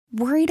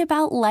Worried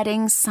about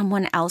letting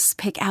someone else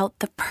pick out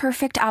the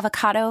perfect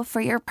avocado for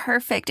your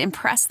perfect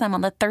impress them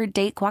on the third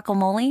date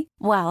guacamole?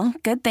 Well,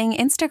 good thing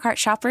Instacart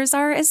shoppers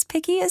are as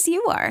picky as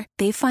you are.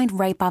 They find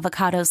ripe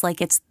avocados like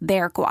it's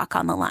their guac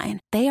on the line.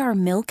 They are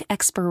milk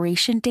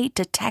expiration date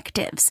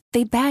detectives.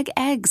 They bag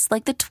eggs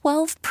like the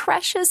 12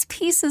 precious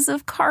pieces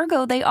of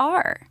cargo they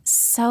are.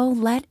 So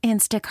let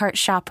Instacart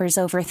shoppers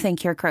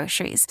overthink your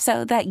groceries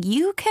so that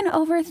you can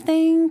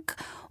overthink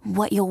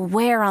what you'll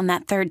wear on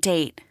that third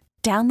date.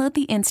 Download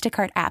the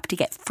Instacart app to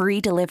get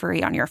free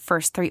delivery on your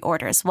first 3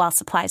 orders while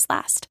supplies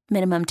last.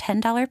 Minimum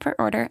 $10 per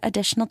order.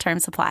 Additional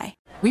terms apply.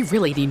 We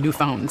really need new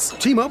phones.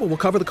 T-Mobile will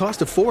cover the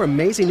cost of 4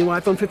 amazing new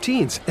iPhone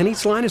 15s, and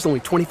each line is only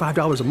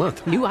 $25 a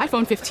month. New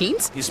iPhone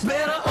 15s? It's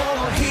better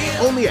over here.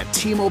 Only at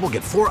T-Mobile,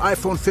 get 4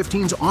 iPhone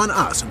 15s on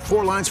us and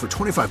 4 lines for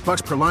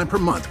 $25 per line per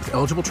month with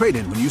eligible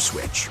trade-in when you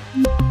switch.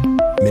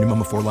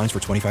 Minimum of 4 lines for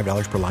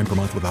 $25 per line per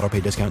month with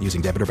autopay discount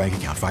using debit or bank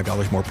account.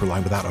 $5 more per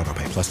line without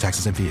autopay, plus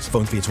taxes and fees.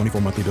 Phone fee at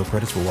 24 monthly bill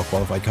credits for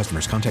well-qualified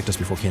customers. Contact us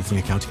before canceling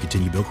account to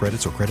continue bill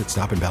credits or credit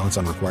stop and balance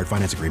on required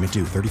finance agreement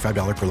due.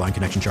 $35 per line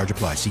connection charge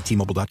applies. See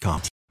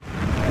T-Mobile.com.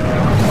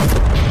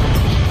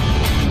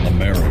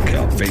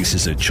 America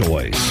faces a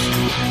choice.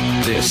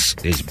 This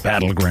is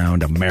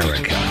Battleground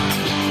America.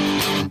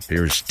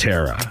 Here's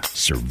Tara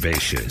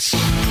Servatius.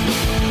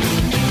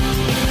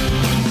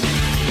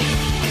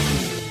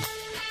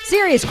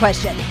 Serious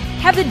question.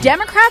 Have the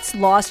Democrats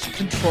lost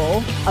control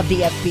of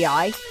the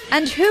FBI?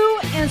 And who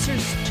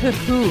answers to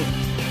whom?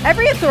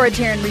 Every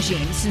authoritarian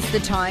regime since the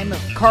time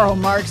of Karl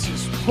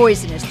Marx's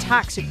poisonous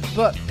toxic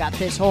book got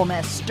this whole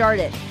mess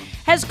started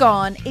has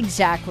gone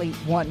exactly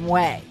one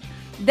way.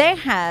 They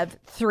have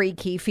 3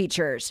 key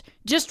features.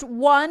 Just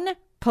one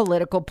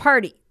political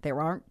party.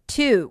 There aren't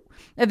 2.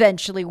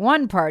 Eventually,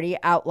 one party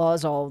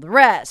outlaws all the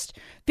rest.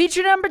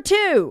 Feature number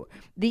 2,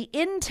 the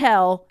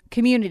intel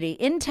community.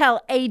 Intel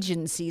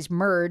agencies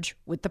merge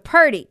with the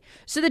party,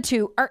 so the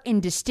 2 are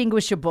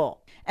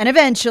indistinguishable. And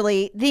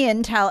eventually, the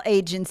intel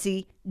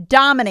agency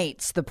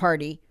dominates the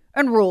party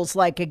and rules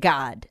like a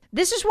god.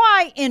 This is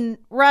why in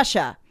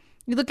Russia,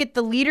 you look at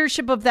the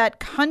leadership of that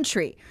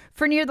country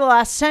for near the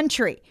last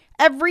century.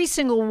 Every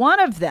single one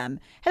of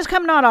them has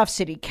come not off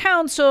city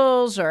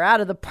councils or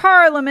out of the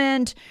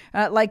parliament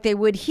like they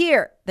would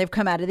here. They've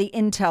come out of the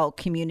intel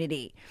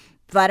community.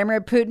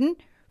 Vladimir Putin,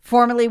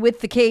 formerly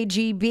with the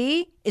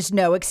KGB, is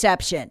no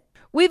exception.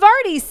 We've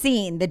already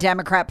seen the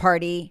Democrat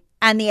Party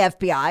and the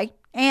FBI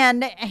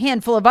and a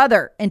handful of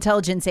other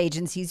intelligence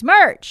agencies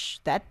merge.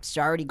 That's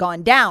already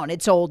gone down.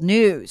 It's old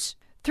news.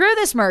 Through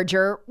this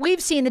merger, we've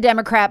seen the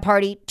Democrat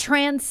Party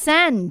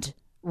transcend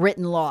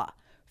written law,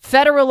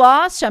 federal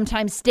law,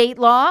 sometimes state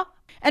law,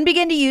 and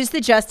begin to use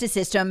the justice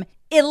system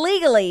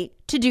illegally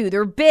to do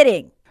their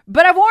bidding.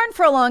 But I've warned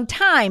for a long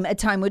time a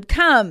time would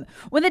come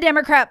when the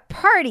Democrat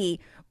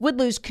Party would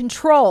lose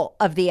control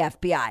of the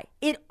FBI.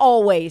 It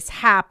always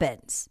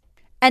happens.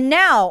 And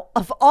now,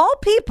 of all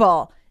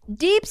people,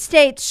 deep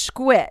state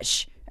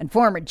squish and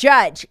former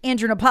judge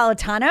Andrew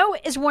Napolitano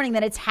is warning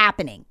that it's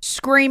happening,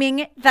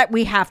 screaming that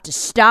we have to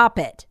stop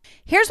it.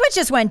 Here's what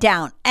just went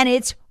down, and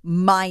it's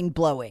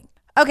mind-blowing.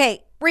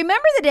 Okay,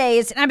 remember the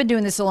days, and I've been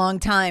doing this a long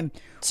time,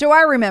 so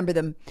I remember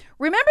them.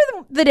 Remember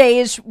the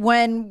days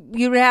when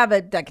you would have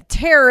a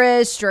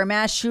terrorist or a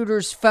mass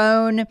shooter's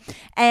phone,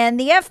 and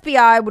the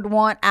FBI would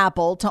want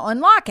Apple to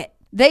unlock it.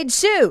 They'd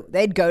sue.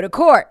 They'd go to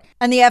court.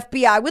 And the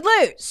FBI would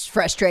lose,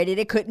 frustrated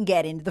it couldn't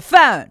get into the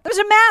phone. There was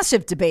a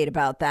massive debate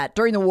about that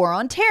during the War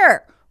on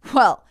Terror.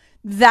 Well,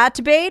 that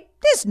debate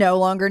is no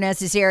longer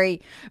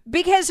necessary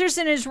because there's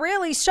an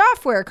Israeli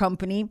software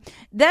company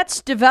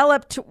that's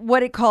developed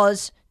what it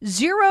calls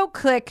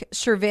zero-click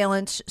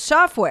surveillance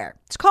software.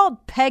 It's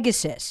called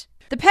Pegasus.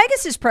 The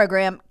Pegasus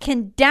program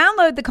can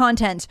download the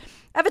contents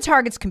of a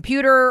target's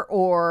computer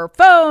or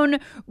phone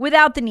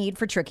without the need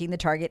for tricking the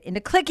target into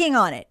clicking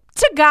on it.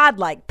 It's a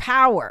godlike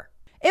power.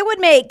 It would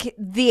make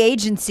the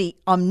agency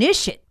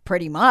omniscient,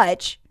 pretty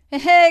much.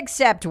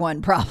 Except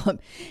one problem.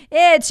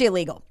 It's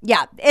illegal.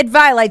 Yeah, it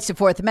violates the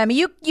Fourth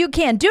Amendment. You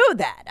can't do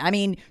that. I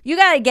mean, you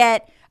got to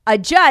get a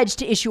judge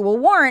to issue a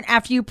warrant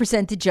after you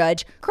present the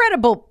judge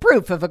credible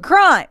proof of a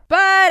crime.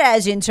 But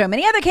as in so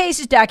many other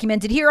cases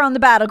documented here on the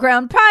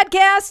Battleground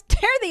podcast,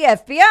 they're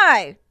the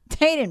FBI.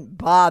 They didn't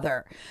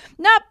bother.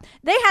 Nope,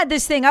 they had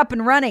this thing up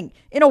and running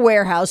in a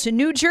warehouse in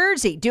New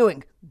Jersey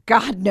doing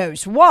God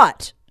knows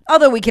what.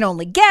 Although we can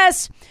only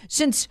guess,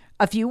 since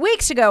a few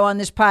weeks ago on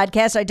this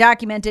podcast, I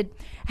documented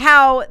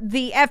how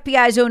the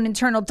FBI's own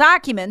internal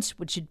documents,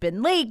 which had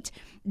been leaked,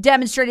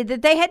 demonstrated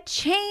that they had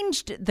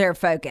changed their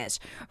focus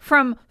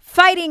from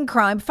fighting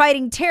crime,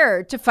 fighting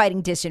terror, to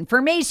fighting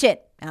disinformation,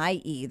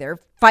 i.e. they're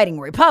fighting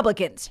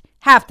Republicans,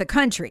 half the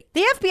country.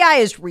 The FBI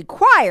is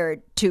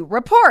required to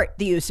report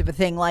the use of a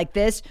thing like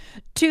this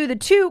to the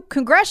 2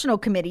 congressional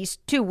committees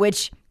to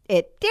which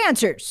it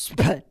answers,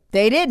 but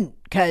they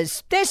didn't,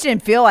 because this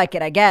didn't feel like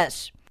it, I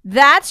guess.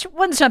 That's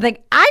when something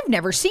I've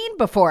never seen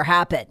before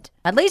happened,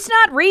 at least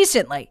not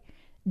recently.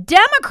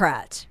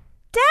 Democrats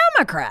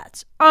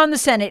on the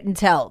Senate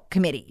Intel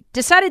Committee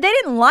decided they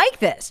didn't like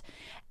this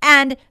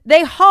And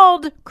they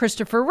hauled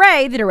Christopher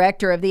Wray, the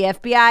director of the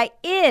FBI,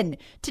 in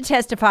to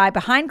testify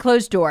behind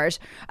closed doors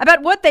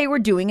about what they were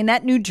doing in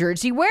that New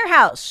Jersey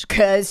warehouse,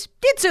 because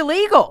it's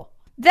illegal.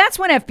 That's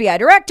when FBI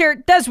director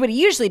does what he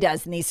usually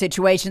does in these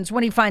situations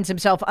when he finds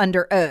himself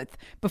under oath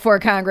before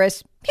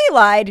Congress. He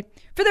lied.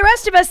 For the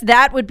rest of us,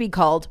 that would be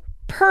called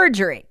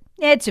perjury.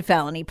 It's a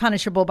felony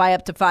punishable by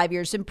up to 5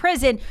 years in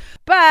prison.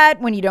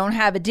 But when you don't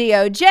have a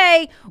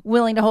DOJ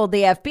willing to hold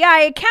the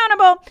FBI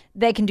accountable,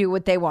 they can do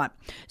what they want.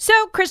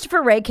 So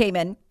Christopher Wray came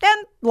in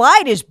and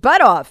lied his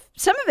butt off.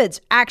 Some of it's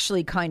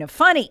actually kind of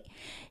funny.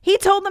 He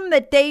told them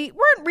that they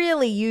weren't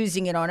really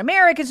using it on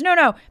Americans.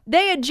 No,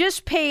 they had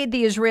just paid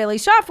the Israeli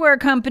software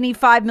company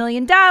 $5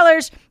 million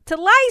to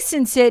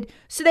license it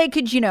so they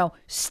could,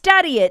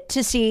 study it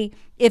to see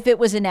if it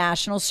was a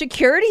national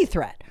security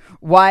threat.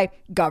 Why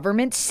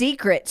government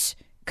secrets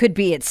could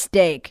be at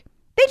stake.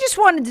 They just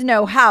wanted to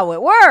know how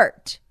it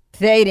worked.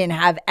 They didn't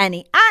have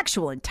any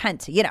actual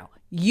intent to,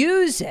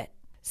 use it.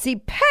 See,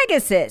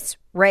 Pegasus,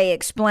 Wray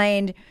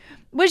explained,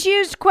 was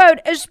used, quote,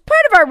 as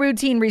part of our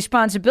routine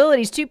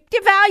responsibilities to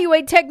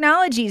evaluate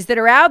technologies that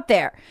are out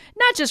there,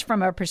 not just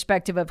from a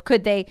perspective of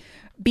could they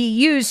be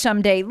used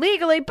someday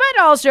legally, but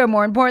also,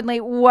 more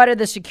importantly, what are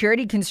the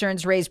security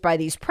concerns raised by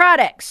these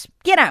products?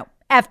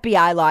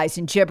 FBI lies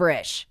and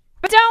gibberish.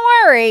 But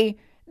don't worry,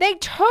 they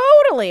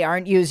totally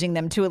aren't using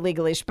them to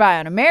illegally spy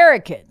on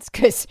Americans,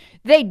 because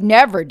they'd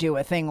never do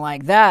a thing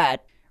like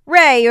that.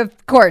 Wray,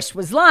 of course,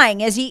 was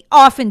lying, as he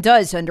often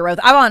does under oath.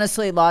 I've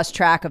honestly lost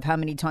track of how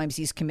many times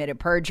he's committed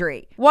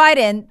perjury.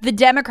 Wyden, the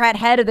Democrat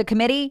head of the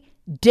committee,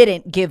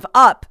 didn't give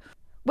up,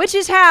 which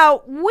is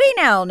how we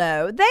now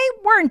know they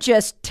weren't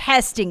just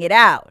testing it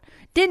out,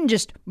 didn't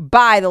just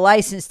buy the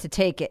license to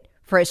take it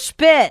for a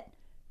spin.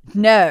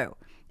 No.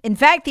 In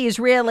fact, the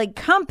Israeli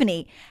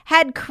company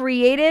had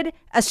created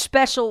a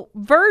special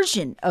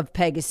version of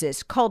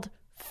Pegasus called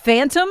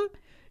Phantom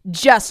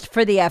just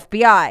for the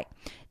FBI.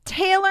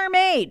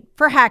 Tailor-made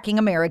for hacking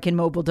American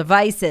mobile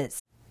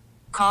devices.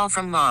 Call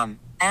from mom.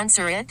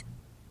 Answer it.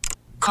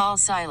 Call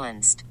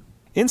silenced.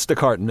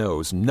 Instacart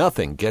knows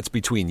nothing gets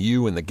between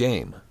you and the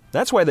game.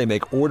 That's why they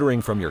make ordering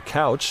from your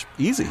couch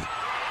easy.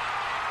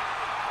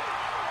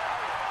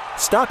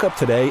 Stock up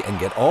today and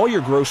get all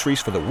your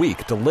groceries for the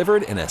week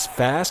delivered in as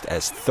fast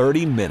as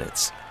 30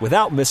 minutes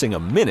without missing a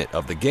minute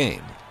of the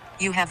game.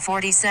 You have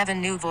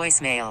 47 new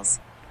voicemails.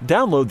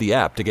 Download the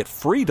app to get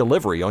free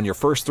delivery on your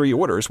first 3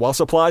 orders while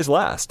supplies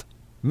last.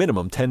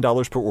 Minimum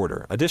 $10 per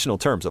order. Additional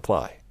terms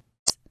apply.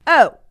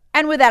 Oh,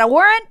 and without a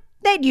warrant,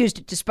 they'd used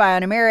it to spy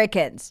on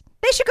Americans.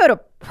 They should go to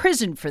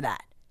prison for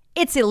that.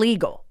 It's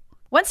illegal.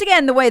 Once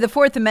again, the way the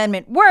Fourth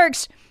Amendment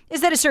works is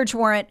that a search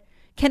warrant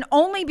can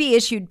only be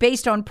issued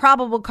based on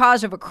probable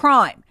cause of a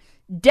crime,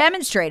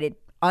 demonstrated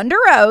under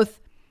oath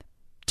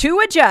to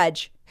a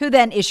judge who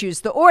then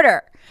issues the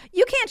order.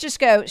 You can't just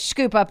go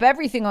scoop up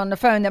everything on the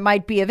phone that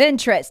might be of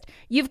interest.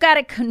 You've got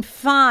to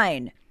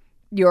confine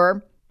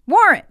your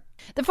warrant.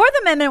 The Fourth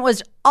Amendment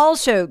was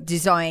also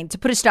designed to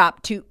put a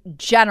stop to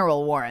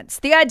general warrants.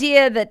 The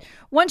idea that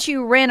once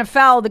you ran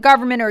afoul of the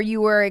government or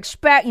you were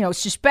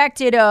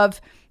suspected of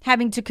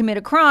having to commit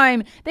a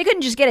crime, they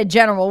couldn't just get a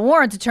general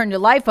warrant to turn your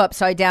life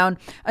upside down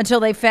until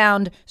they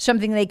found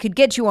something they could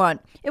get you on.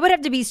 It would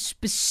have to be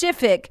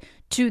specific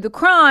to the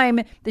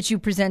crime that you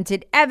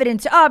presented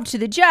evidence of to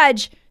the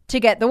judge to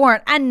get the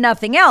warrant, and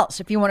nothing else.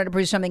 If you wanted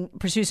to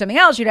pursue something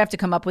else, you'd have to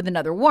come up with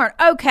another warrant.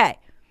 Okay.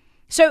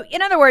 So,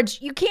 in other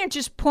words, you can't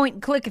just point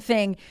and click a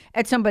thing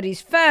at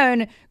somebody's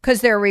phone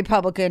because they're a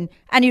Republican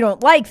and you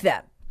don't like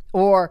them,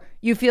 or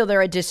you feel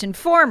they're a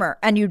disinformer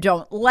and you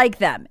don't like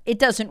them. It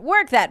doesn't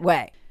work that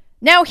way.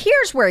 Now,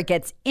 here's where it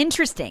gets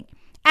interesting.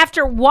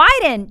 After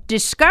Wyden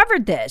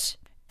discovered this,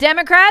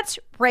 Democrats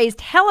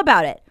raised hell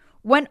about it,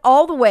 went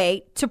all the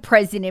way to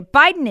President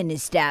Biden and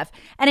his staff.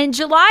 And in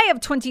July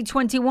of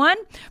 2021,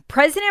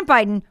 President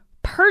Biden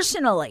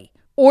personally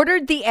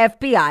ordered the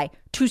FBI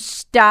to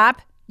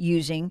stop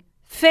using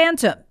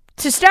Phantom,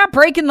 to stop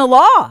breaking the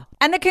law.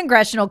 And the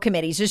congressional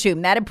committees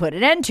assumed that and put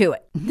an end to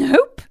it.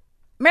 Nope.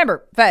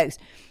 Remember, folks,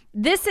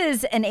 this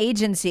is an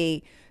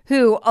agency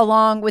who,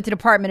 along with the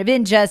Department of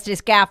Injustice,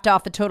 gaffed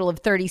off a total of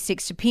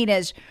 36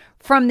 subpoenas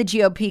from the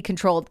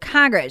GOP-controlled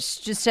Congress.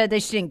 Just said they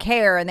just didn't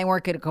care and they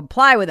weren't going to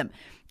comply with them.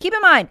 Keep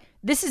in mind,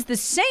 this is the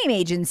same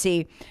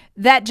agency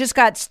that just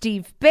got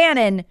Steve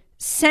Bannon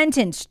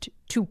sentenced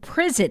to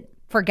prison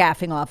for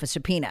gaffing off a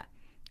subpoena.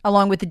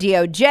 Along with the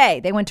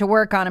DOJ, they went to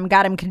work on him,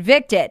 got him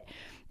convicted.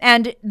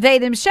 And they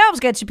themselves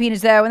get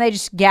subpoenas, though, and they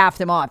just gaff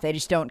them off. They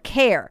just don't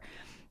care.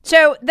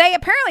 So they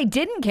apparently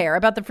didn't care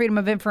about the Freedom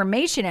of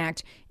Information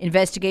Act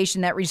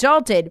investigation that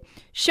resulted,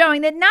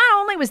 showing that not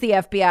only was the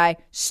FBI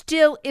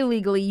still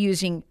illegally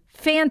using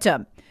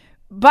Phantom,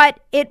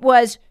 but it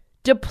was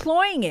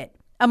deploying it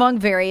among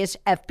various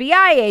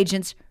FBI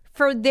agents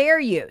for their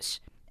use,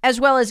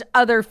 as well as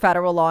other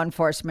federal law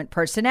enforcement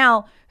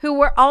personnel who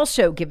were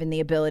also given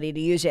the ability to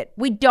use it.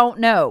 We don't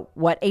know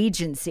what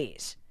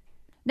agencies.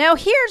 Now,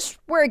 here's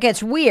where it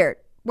gets weird,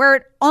 where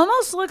it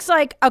almost looks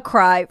like a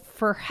cry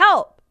for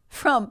help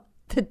from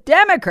the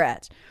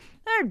Democrats.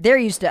 They're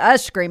used to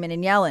us screaming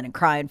and yelling and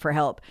crying for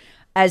help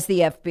as the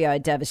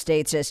FBI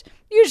devastates us,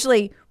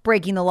 usually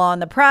breaking the law in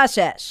the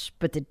process.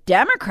 But the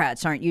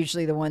Democrats aren't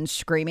usually the ones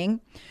screaming.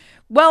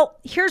 Well,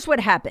 here's what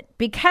happened.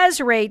 Because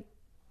Ray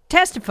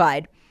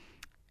testified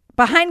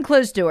behind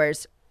closed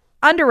doors,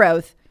 under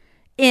oath,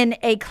 in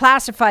a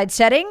classified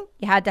setting,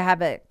 you had to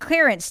have a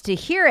clearance to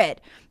hear it.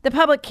 The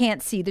public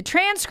can't see the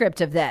transcript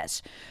of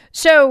this.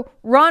 So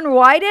Ron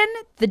Wyden,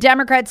 the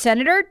Democrat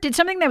senator, did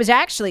something that was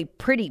actually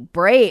pretty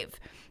brave.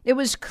 It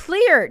was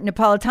clear,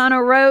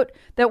 Napolitano wrote,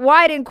 that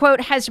Wyden,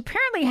 quote, has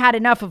apparently had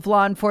enough of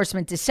law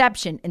enforcement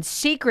deception and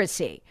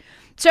secrecy.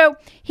 So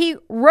he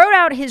wrote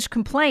out his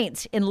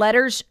complaints in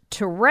letters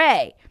to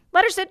Ray,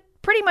 letters that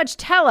pretty much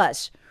tell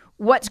us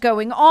what's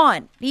going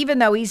on, even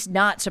though he's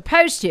not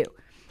supposed to.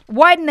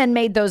 Wyden then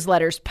made those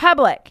letters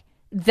public.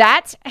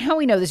 That's how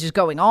we know this is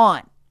going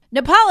on.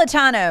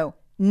 Napolitano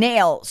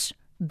nails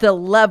the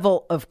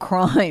level of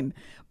crime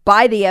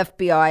by the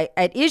FBI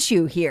at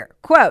issue here.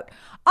 Quote,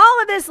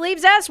 all of this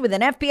leaves us with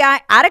an FBI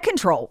out of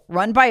control,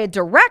 run by a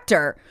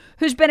director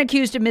who's been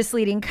accused of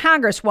misleading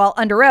Congress while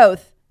under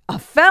oath, a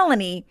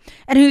felony,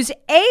 and whose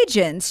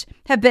agents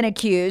have been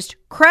accused,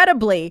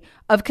 credibly,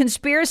 of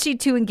conspiracy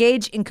to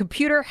engage in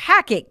computer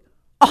hacking,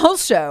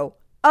 also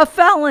a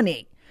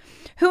felony.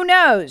 Who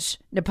knows,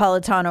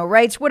 Napolitano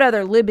writes, what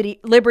other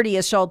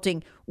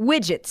liberty-assaulting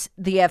widgets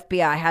the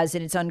FBI has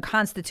in its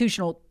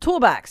unconstitutional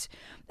toolbox,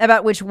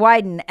 about which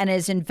Wyden and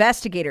his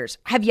investigators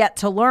have yet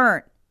to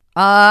learn.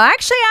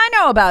 Actually, I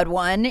know about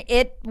one.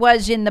 It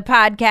was in the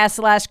podcast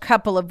the last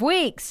couple of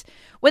weeks.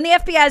 When the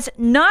FBI's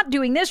not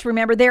doing this,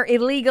 remember, they're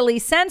illegally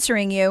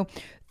censoring you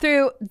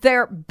through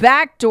their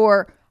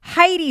backdoor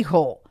hidey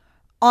hole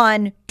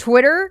on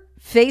Twitter,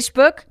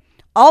 Facebook,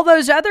 all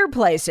those other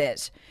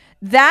places.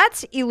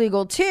 That's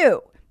illegal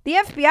too. The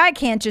FBI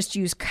can't just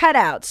use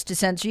cutouts to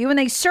censor you, and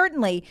they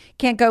certainly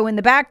can't go in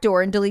the back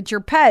door and delete your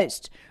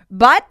post.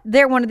 But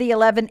they're one of the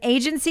 11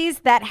 agencies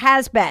that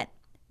has been.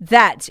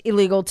 That's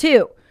illegal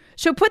too.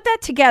 So put that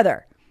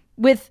together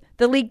with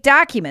the leaked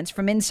documents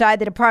from inside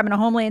the Department of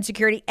Homeland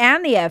Security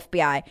and the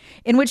FBI,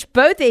 in which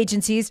both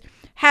agencies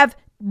have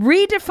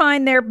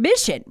redefined their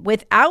mission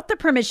without the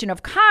permission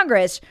of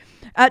Congress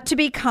to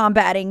be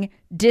combating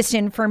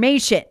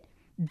disinformation.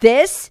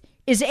 This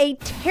is a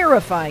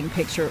terrifying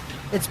picture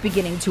that's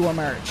beginning to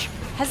emerge.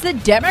 Has the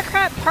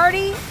Democrat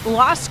Party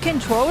lost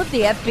control of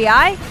the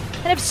FBI?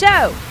 And if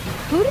so,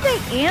 who do they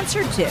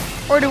answer to?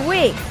 Or do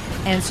we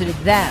answer to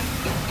them?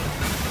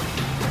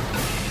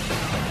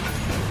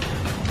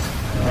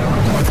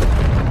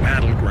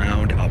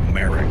 Battleground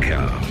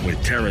America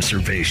with Tara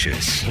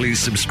Servatius. Please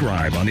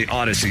subscribe on the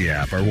Odyssey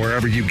app or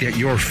wherever you get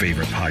your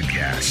favorite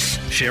podcasts.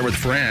 Share with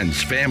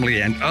friends,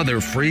 family, and other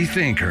free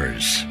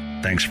thinkers.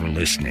 Thanks for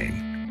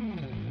listening.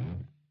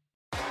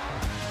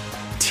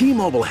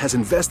 T-Mobile has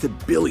invested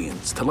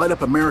billions to light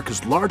up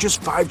America's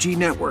largest 5G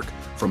network,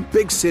 from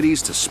big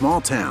cities to small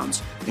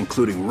towns,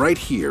 including right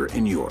here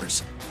in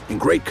yours. And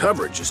great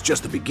coverage is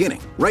just the beginning.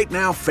 Right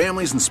now,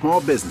 families and small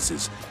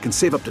businesses can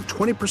save up to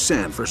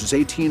 20% versus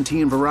AT&T and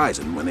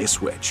Verizon when they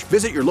switch.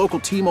 Visit your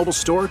local T-Mobile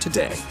store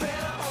today.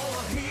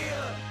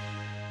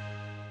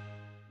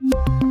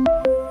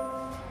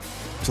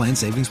 Plan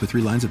savings with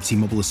 3 lines of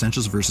T-Mobile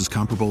Essentials versus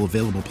comparable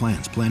available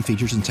plans. Plan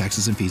features and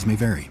taxes and fees may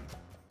vary.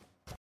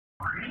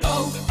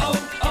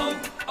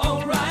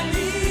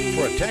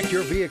 Protect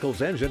your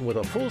vehicle's engine with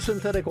a full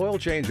synthetic oil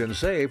change and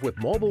save with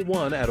Mobil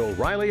 1 at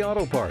O'Reilly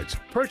Auto Parts.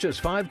 Purchase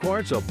 5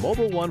 quarts of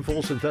Mobil 1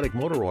 full synthetic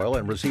motor oil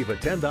and receive a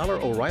 $10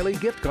 O'Reilly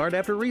gift card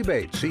after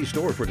rebate. See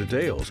store for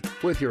details.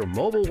 With your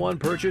Mobil 1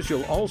 purchase,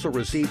 you'll also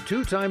receive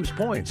 2 times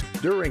points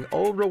during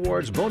O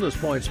Rewards Bonus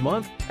Points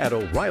Month at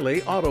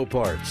O'Reilly Auto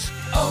Parts.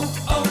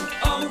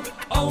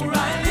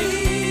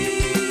 O'Reilly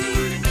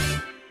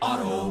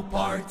Auto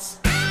Parts.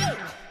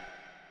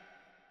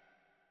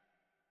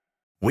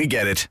 We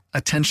get it.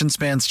 Attention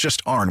spans just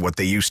aren't what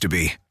they used to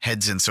be.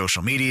 Heads in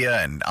social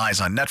media and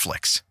eyes on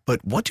Netflix.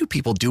 But what do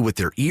people do with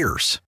their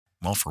ears?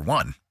 Well, for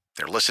one,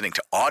 they're listening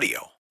to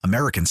audio.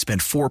 Americans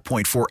spend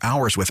 4.4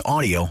 hours with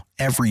audio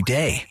every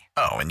day.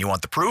 Oh, and you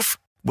want the proof?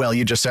 Well,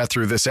 you just sat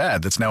through this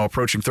ad that's now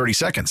approaching 30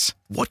 seconds.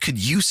 What could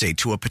you say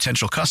to a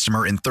potential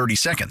customer in 30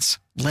 seconds?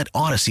 Let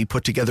Odyssey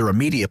put together a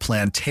media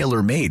plan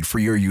tailor-made for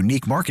your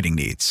unique marketing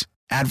needs.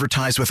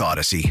 Advertise with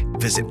Odyssey.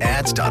 Visit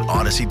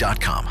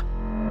ads.odyssey.com.